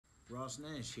Ross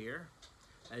Nash here.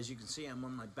 As you can see, I'm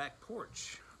on my back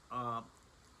porch.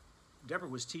 Deborah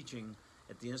was teaching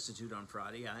at the Institute on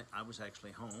Friday. I was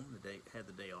actually home, had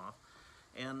the day off.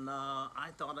 And I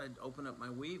thought I'd open up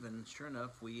my weave, and sure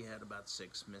enough, we had about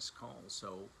 6 missed calls.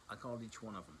 So I called each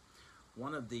one of them.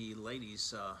 One of the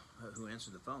ladies who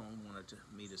answered the phone wanted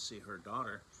me to see her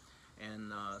daughter,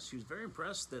 and she was very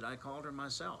impressed that I called her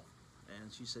myself.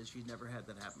 And she said she'd never had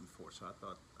that happen before. So I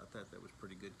thought that was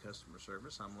pretty good customer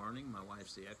service. I'm learning. My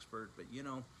wife's the expert, but you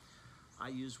know, I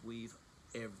use weave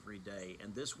every day.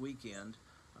 And this weekend,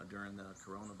 during the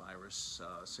coronavirus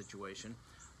situation,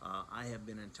 I have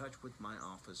been in touch with my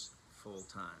office full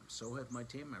time. So have my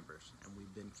team members, and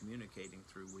we've been communicating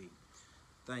through weave.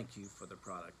 Thank you for the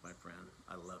product, my friend.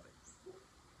 I love it.